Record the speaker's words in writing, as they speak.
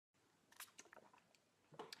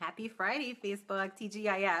Happy Friday, Facebook,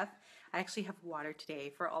 TGIF. I actually have water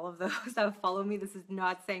today for all of those that follow me. This is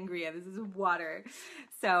not sangria, this is water.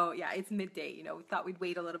 So yeah, it's midday, you know, we thought we'd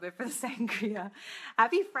wait a little bit for the sangria.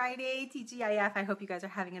 Happy Friday, TGIF. I hope you guys are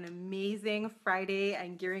having an amazing Friday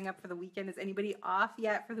and gearing up for the weekend. Is anybody off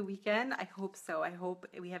yet for the weekend? I hope so. I hope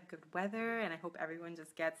we have good weather and I hope everyone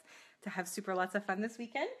just gets to have super lots of fun this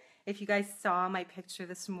weekend. If you guys saw my picture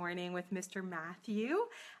this morning with Mr. Matthew,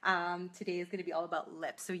 today is going to be all about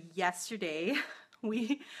lips. So yesterday,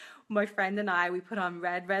 my friend and I, we put on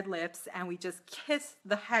red lips and we just kissed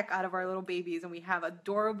the heck out of our little babies, and we have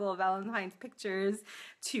adorable Valentine's pictures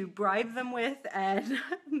to bribe them with and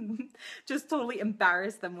just totally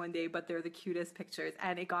embarrass them one day, but they're the cutest pictures.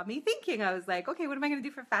 And it got me thinking. I was like, okay, what am I going to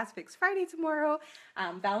do for Fast Fix Friday tomorrow?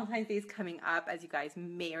 Valentine's Day is coming up, as you guys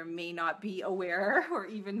may or may not be aware or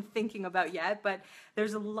even thinking about yet, but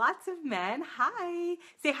there's lots of men. Hi.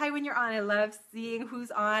 Say hi when you're on. I love seeing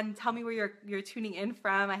who's on. Tell me where you're tuning in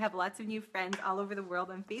from. I have lots of new friends all over the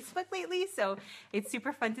world on Facebook lately, so it's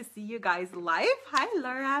super fun to see you guys live. Hi,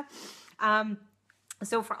 Laura.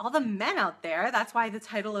 So for all the men out there, that's why the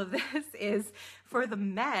title of this is for the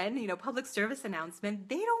men, you know, public service announcement.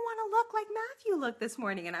 They don't want to look like Matthew looked this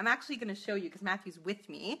morning, and I'm actually going to show you because Matthew's with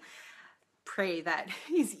me. Pray that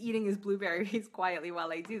he's eating his blueberries quietly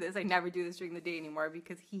while I do this. I never do this during the day anymore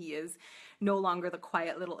because he is no longer the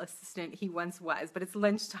quiet little assistant he once was, but it's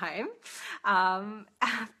lunchtime.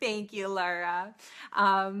 Thank you, Laura.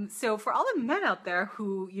 So for all the men out there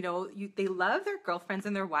who, you know, they love their girlfriends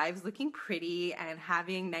and their wives looking pretty and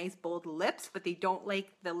having nice bold lips, but they don't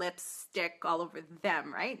like the lipstick all over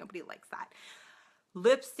them, right? Nobody likes that.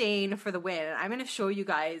 Lipstain for the win. I'm going to show you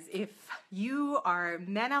guys, if you are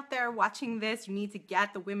men out there watching this, you need to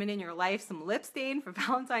get the women in your life some Lipstain for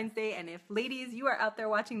Valentine's Day. And if ladies, you are out there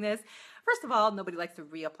watching this, first of all, nobody likes to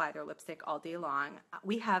reapply their lipstick all day long.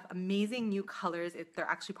 We have amazing new colors. They're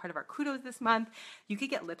actually part of our kudos this month. You could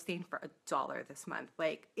get Lipstain for $1 this month.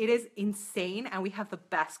 Like, it is insane, and we have the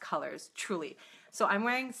best colors, truly. So I'm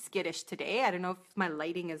wearing Skittish today. I don't know if my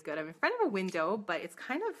lighting is good. I'm in front of a window, but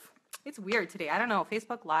it's weird today. I don't know.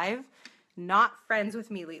 Facebook Live, not friends with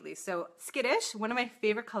me lately. So Skittish, one of my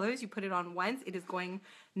favorite colors. You put it on once, it is going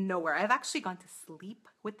nowhere. I've actually gone to sleep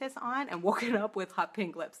with this on and woken up with hot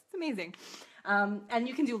pink lips. It's amazing. And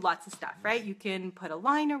you can do lots of stuff, right? You can put a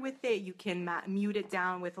liner with it. You can mute it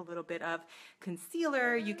down with a little bit of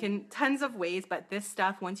concealer. You can, tons of ways, but this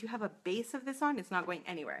stuff, once you have a base of this on, it's not going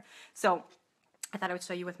anywhere. So I thought I would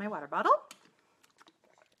show you with my water bottle.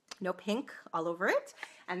 No pink all over it.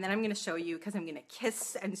 And then I'm going to show you, because I'm going to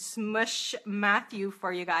kiss and smush Matthew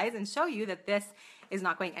for you guys and show you that this is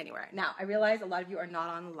not going anywhere. Now, I realize a lot of you are not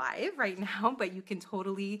on live right now, but you can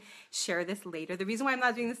totally share this later. The reason why I'm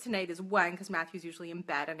not doing this tonight is, one, because Matthew's usually in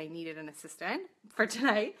bed and I needed an assistant for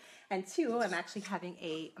tonight. And two, I'm actually having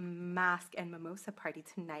a mask and mimosa party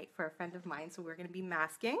tonight for a friend of mine. So we're going to be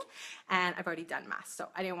masking, and I've already done masks. So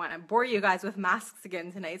I didn't want to bore you guys with masks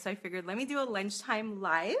again tonight. So I figured, let me do a lunchtime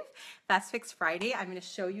live, Fast Fix Friday. I'm going to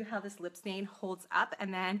show you how this lip stain holds up,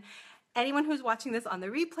 and then anyone who's watching this on the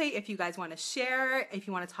replay, if you guys want to share, if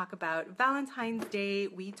you want to talk about Valentine's Day,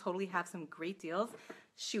 we totally have some great deals.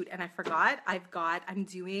 Shoot, and I forgot, I'm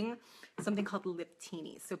doing something called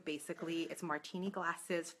Liptini. So basically, it's martini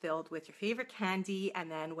glasses filled with your favorite candy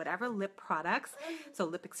and then whatever lip products. So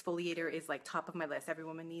lip exfoliator is like top of my list. Every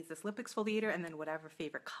woman needs this lip exfoliator, and then whatever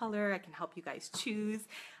favorite color I can help you guys choose.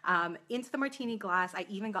 Into the martini glass, I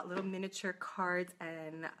even got little miniature cards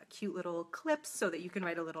and cute little clips so that you can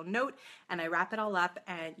write a little note, and I wrap it all up,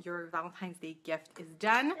 and your Valentine's Day gift is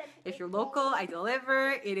done. If you're local, I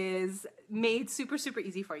deliver. It is made super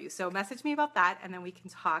easy for you. So message me about that, and then we can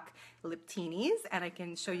talk Liptinis, and I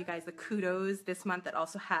can show you guys the kudos this month that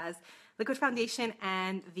also has liquid foundation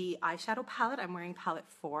and the eyeshadow palette. I'm wearing palette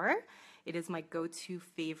 4. It is my go-to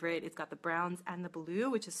favorite. It's got the browns and the blue,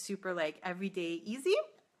 which is super like everyday easy,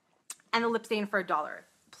 and the lip stain for $1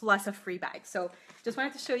 plus a free bag. So just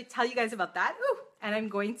wanted to tell you guys about that. Ooh, and I'm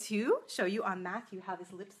going to show you on Matthew how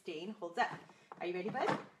this lip stain holds up. Are you ready,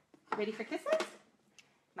 bud? Ready for kisses?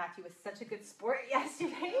 Matthew was such a good sport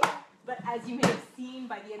yesterday, but as you may have seen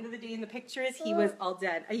by the end of the day in the pictures, he was all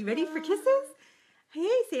dead. Are you ready for kisses? Hey,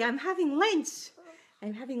 say, I'm having lunch.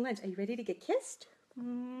 I'm having lunch. Are you ready to get kissed?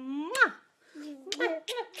 Mwah.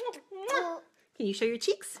 Can you show your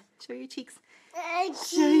cheeks? Show your cheeks.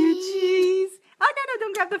 Show your cheeks. Oh, no,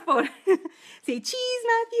 don't grab the phone. Say cheese,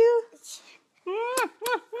 Matthew.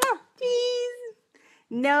 Cheese.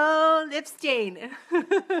 No lip stain.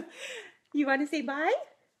 You want to say bye?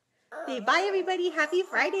 Say bye, everybody. Happy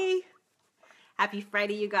Friday. Happy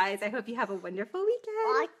Friday, you guys. I hope you have a wonderful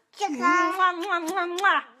weekend. Mwah, mwah, mwah,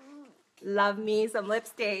 mwah. Love me some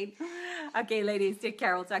Lipstain. Okay, ladies, take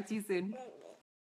care. We'll talk to you soon.